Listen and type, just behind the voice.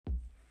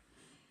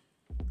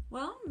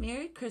Well,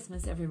 Merry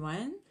Christmas,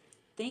 everyone.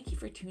 Thank you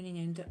for tuning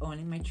in to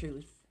Owning My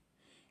Truth.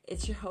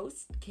 It's your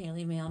host,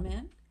 Kaylee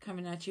Mailman,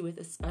 coming at you with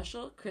a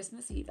special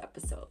Christmas Eve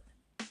episode.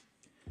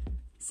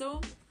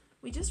 So,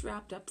 we just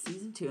wrapped up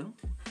season 2,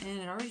 and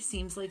it already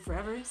seems like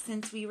forever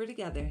since we were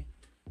together.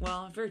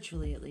 Well,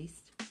 virtually at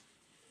least.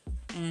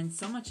 And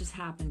so much has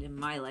happened in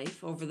my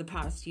life over the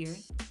past year.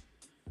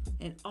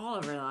 In all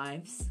of our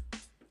lives,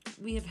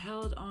 we have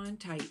held on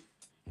tight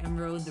and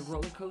rode the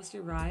roller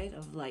coaster ride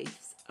of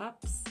life's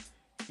ups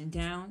and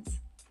downs,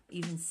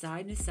 even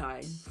side to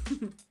side.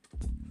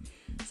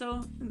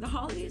 So the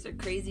holidays are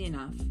crazy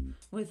enough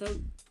without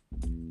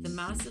the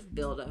massive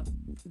buildup,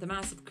 the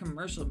massive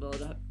commercial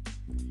buildup,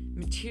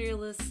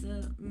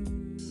 materialism,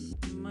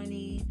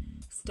 money,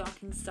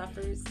 stocking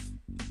stuffers.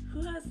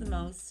 Who has the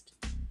most?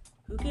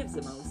 Who gives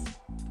the most?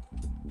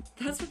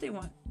 That's what they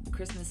want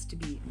Christmas to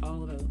be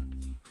all about.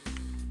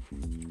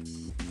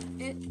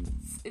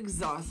 It's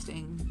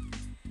exhausting,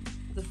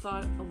 the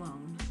thought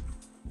alone.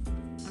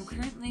 I'm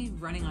currently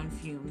running on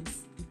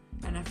fumes,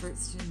 and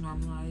efforts to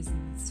normalize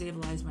and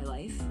stabilize my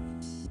life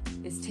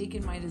is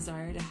taking my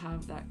desire to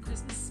have that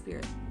Christmas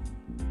spirit.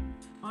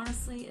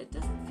 Honestly, it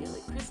doesn't feel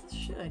like Christmas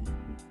should.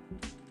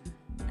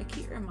 I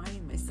keep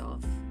reminding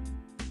myself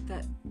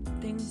that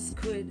things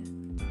could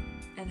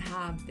and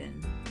have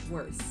been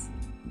worse.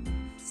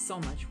 So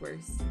much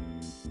worse.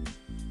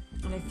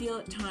 And I feel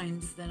at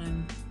times that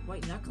I'm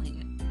white-knuckling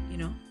it,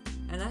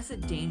 And that's a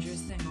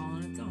dangerous thing all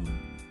on its own.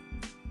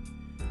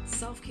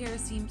 Self-care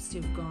seems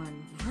to have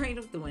gone right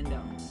out the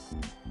window.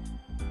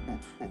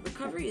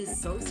 Recovery is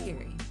so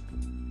scary.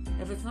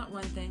 If it's not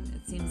one thing,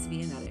 it seems to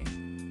be another.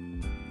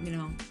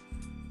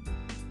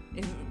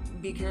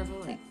 Be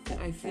careful.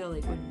 I feel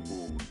like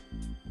when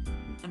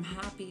I'm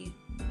happy,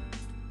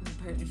 my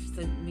partner,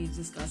 we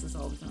discuss this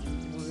all the time.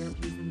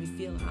 When we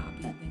feel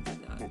happy and things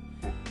like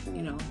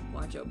that,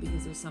 watch out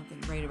because there's something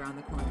right around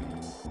the corner.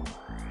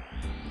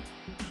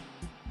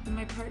 And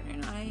my partner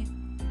and I,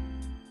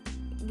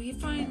 we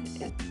find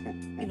it,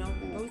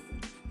 both,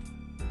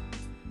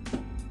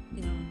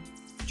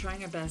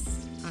 trying our best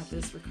at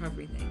this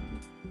recovery thing.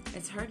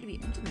 It's hard to be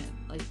intimate,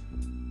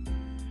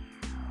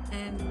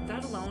 and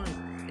that alone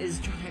is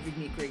driving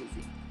me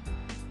crazy.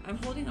 I'm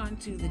holding on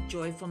to the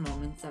joyful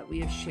moments that we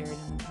have shared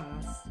in the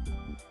past.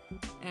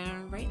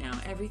 And right now,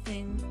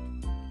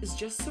 everything is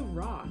just so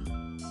raw.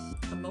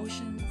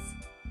 Emotions,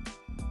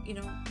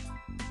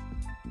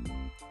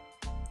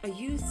 I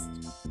used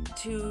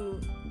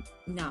to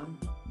numb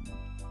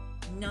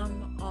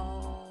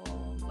all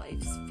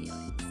life's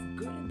feelings,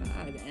 good and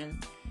bad.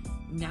 And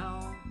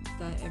now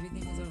that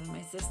everything is out of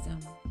my system,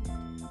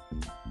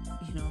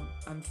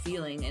 I'm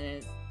feeling,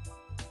 and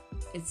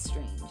it's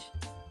strange.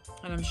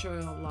 And I'm sure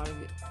a lot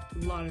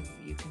of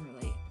you can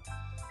relate.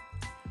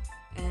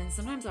 And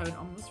sometimes I would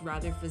almost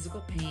rather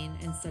physical pain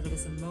instead of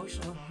this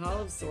emotional hell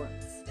of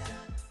sorts.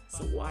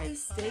 So why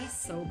stay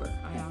sober?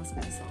 I ask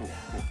myself.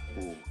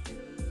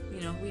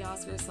 We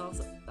ask ourselves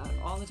that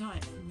all the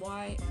time.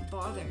 Why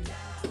bother?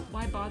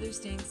 Why bother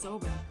staying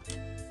sober?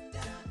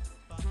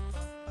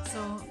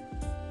 So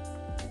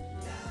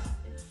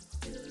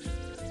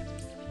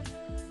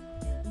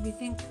we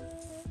think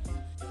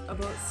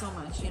about so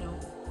much,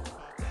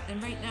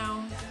 And right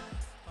now,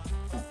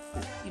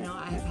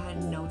 I have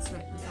had notes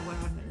written for what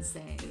I'm going to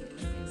say and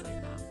things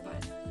like that.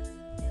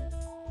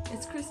 But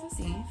it's Christmas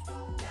Eve,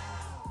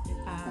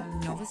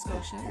 Nova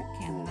Scotia,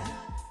 Canada.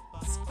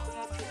 It's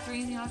after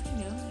 3 in the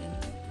afternoon,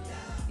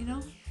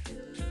 and,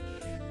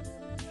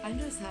 I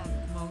just had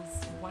the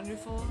most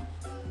wonderful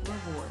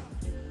reward.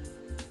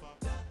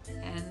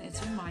 And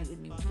it's reminded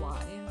me why,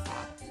 in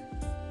fact,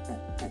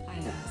 I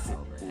am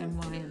sober, and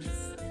why I'm,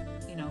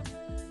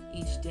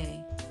 each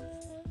day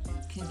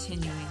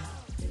continuing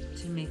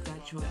to make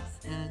that choice.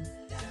 And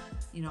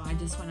I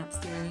just went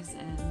upstairs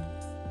and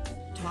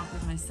talked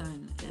with my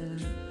son, and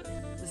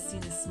just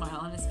seen a smile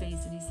on his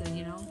face, and he said,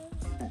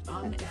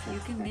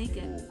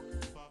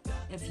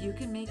 if you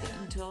can make it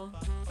until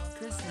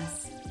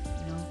Christmas,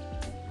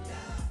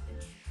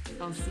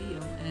 I'll see you.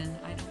 And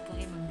I don't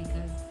blame him,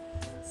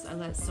 because I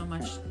let so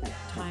much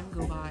time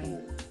go by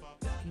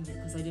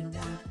because I didn't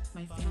want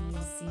my family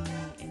to see me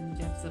in the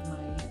depths of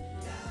my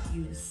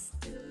use.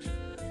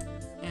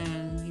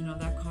 And,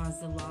 that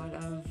caused a lot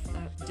of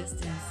that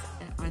distance.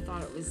 I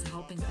thought it was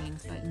helping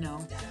things, but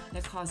no,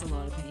 that caused a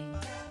lot of pain.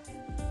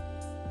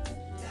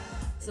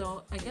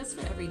 So I guess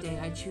for every day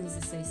I choose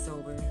to stay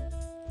sober,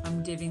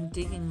 I'm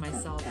digging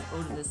myself out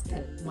of this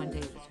pit one day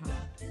at a time.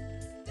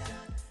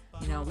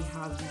 We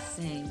have these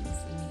sayings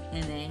in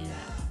NA and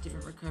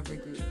different recovery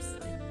groups,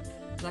 like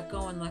let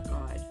go and let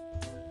God.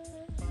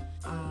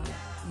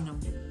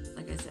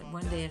 Like I said,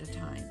 one day at a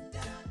time.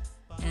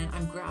 And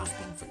I'm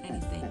grasping for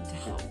anything to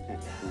help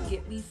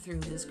get me through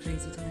this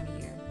crazy time of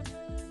year.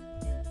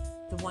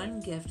 The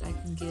one gift I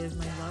can give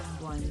my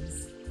loved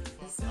ones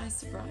is my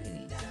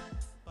sobriety.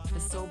 A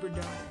sober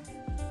daughter,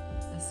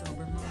 a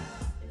sober mom,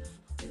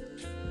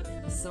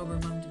 a sober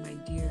mom to my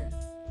dear,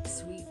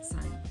 sweet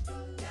son,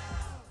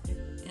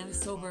 and a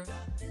sober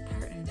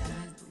partner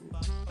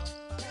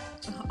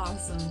to my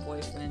awesome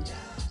boyfriend.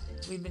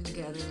 we've been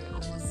together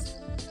almost,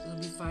 it'll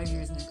be 5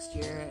 years next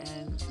year,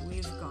 and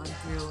we've gone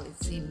through,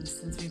 it seems,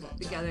 since we've got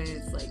together,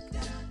 it's like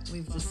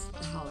we've just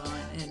held on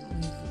and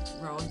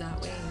we've rode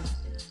that wave.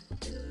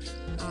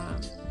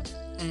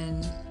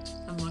 And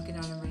I'm looking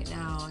at him right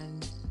now,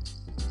 and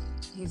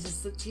he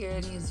just sits here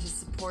and he's just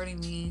supporting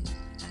me,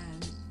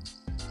 and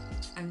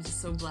I'm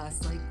just so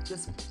blessed. Like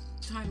this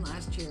time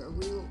last year,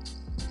 we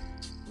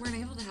weren't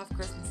able to have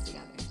Christmas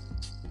together.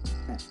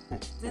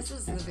 This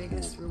is the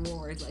biggest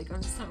reward. Like,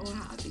 I'm so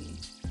happy.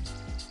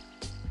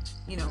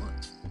 You know,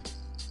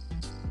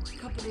 a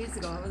couple days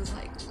ago, I was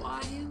like,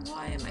 why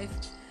am I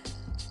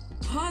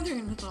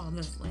bothering with all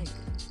this? Like,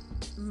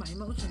 my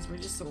emotions were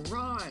just so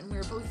raw, and we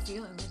were both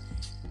feeling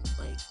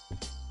like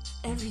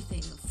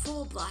everything,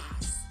 full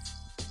blast.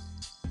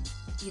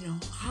 You know,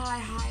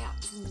 high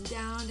ups and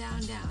down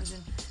downs,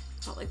 and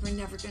felt like we're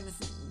never gonna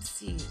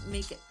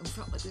make it. We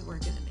felt like we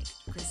weren't gonna make it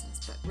to Christmas,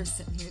 but we're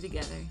sitting here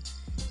together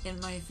in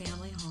my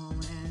family home,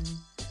 and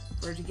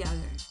we're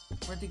together.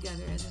 We're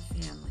together as a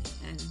family,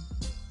 and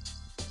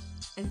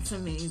it's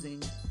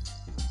amazing.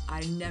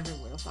 I never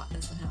would have thought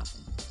this would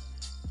happen.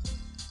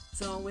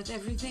 So with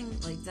everything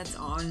like that's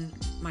on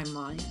my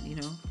mind, you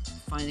know,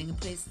 finding a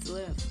place to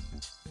live,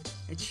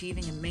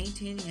 achieving and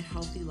maintaining a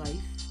healthy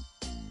life,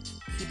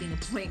 keeping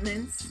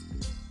appointments,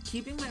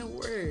 keeping my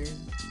word.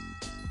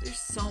 There's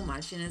so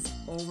much, and it's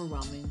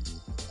overwhelming.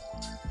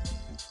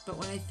 But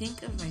when I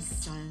think of my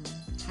son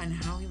and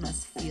how he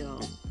must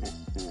feel,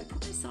 I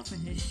put myself in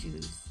his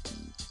shoes.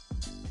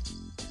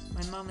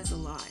 My mom is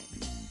alive.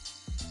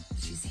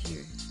 She's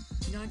here.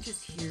 Not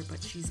just here,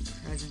 but she's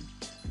present.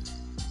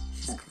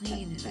 She's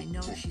clean, and I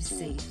know she's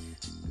safe.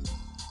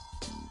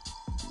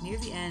 Near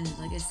the end,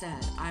 like I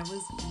said, I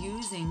was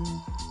using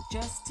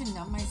just to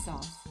numb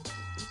myself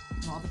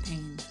from all the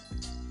pain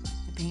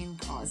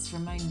caused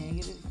from my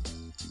negative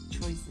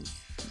choices,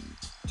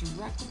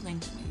 directly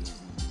linked to my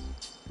using.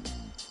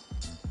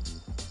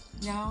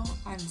 Now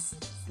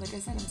like I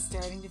said, I'm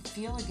starting to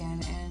feel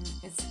again, and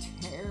it's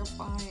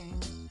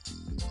terrifying.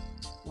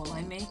 Will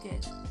I make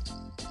it?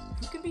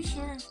 Who can be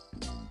sure?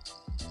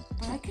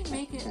 But I can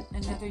make it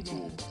another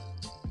day.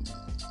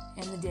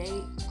 And the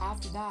day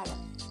after that,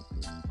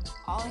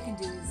 all I can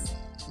do is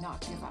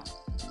not give up.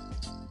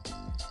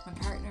 My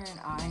partner and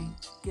I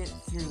get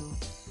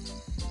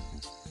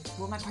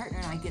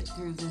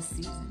through this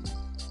season.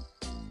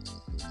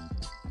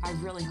 I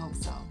really hope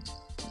so.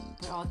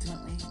 But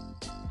ultimately,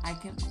 I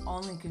can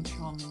only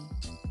control me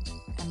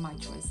and my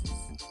choices.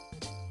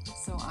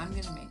 So I'm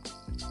going to make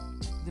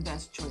the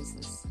best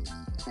choices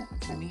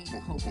for me,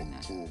 hoping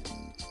that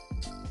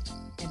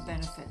it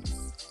benefits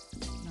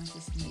not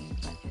just me,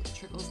 but it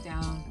trickles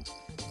down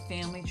the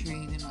family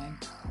tree to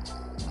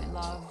my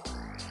love,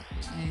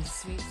 my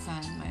sweet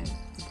son, my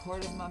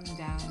supportive mom and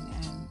dad,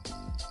 and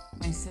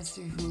my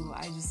sister, who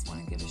I just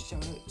want to give a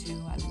shout out to.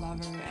 I love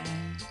her,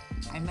 and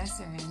I miss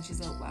her, and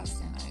she's out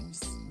west, and I'm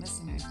just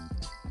missing her.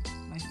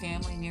 My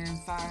family near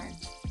and far,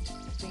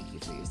 thank you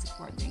for your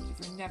support. Thank you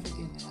for never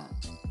giving up.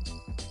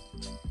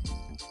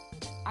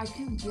 I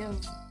can give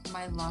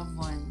my loved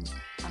one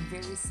a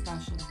very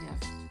special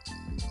gift.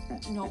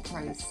 No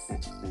price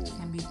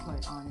can be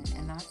put on it,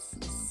 and that's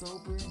a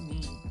sober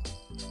me.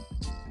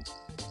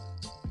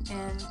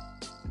 And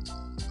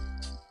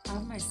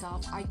of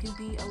myself, I can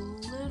be a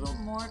little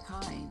more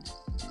kind,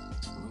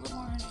 a little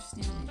more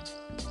understanding.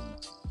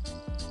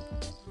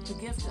 The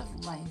gift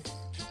of life.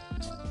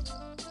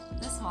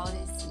 This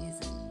holiday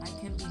season, I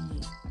can be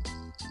me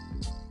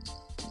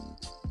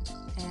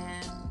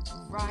and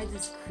ride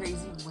this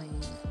crazy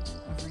wave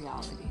of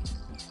reality.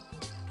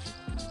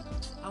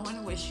 I want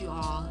to wish you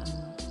all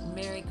a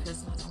Merry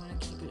Christmas. I want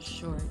to keep it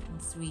short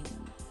and sweet.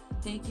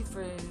 Thank you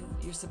for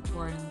your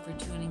support and for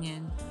tuning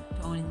in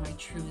to Owning My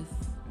Truth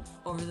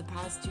over the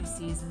past 2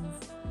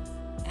 seasons.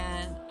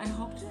 And I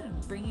hope to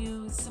bring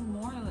you some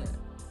more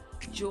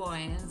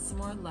joy and some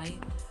more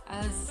light,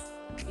 as,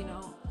 you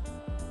know,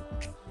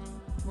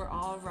 we're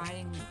all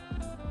riding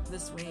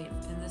this wave,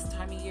 and this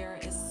time of year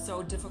is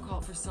so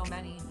difficult for so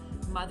many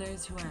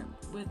mothers who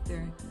aren't with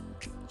their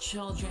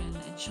children,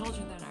 and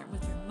children that aren't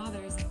with their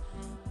mothers, and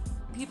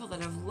people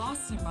that have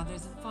lost their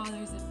mothers and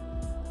fathers. And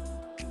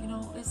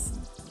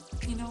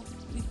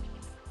we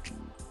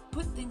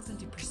put things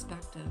into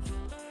perspective.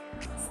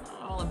 It's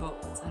not all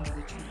about what's under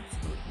the tree, it's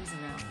about who's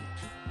around you.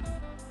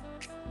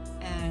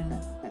 And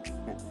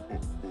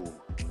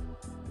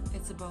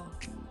it's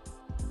about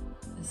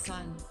the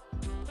Son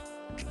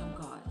of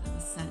God that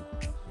was sent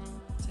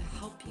to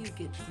help you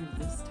get through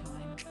this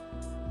time.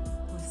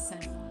 Was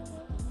sent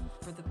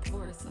for the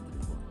poorest of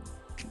the poor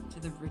to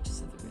the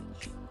richest of the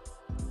rich.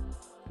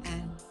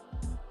 And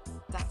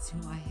that's who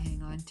I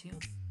hang on to.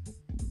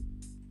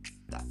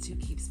 That's who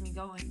keeps me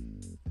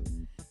going.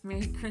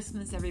 Merry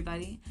Christmas,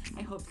 everybody.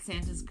 I hope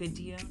Santa's good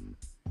to you.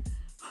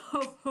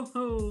 Ho, ho,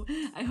 ho.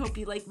 I hope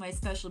you like my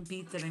special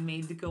beat that I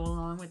made to go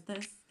along with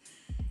this.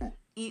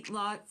 Eat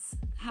lots,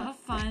 have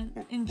fun,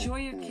 enjoy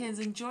your kids,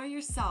 enjoy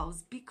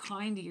yourselves, be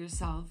kind to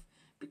yourself,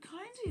 be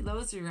kind to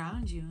those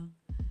around you,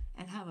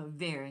 and have a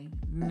very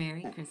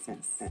Merry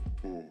Christmas.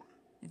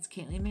 It's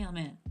Kaylee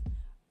Mailman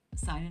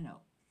signing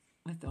out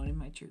with Owning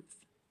My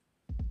Truth.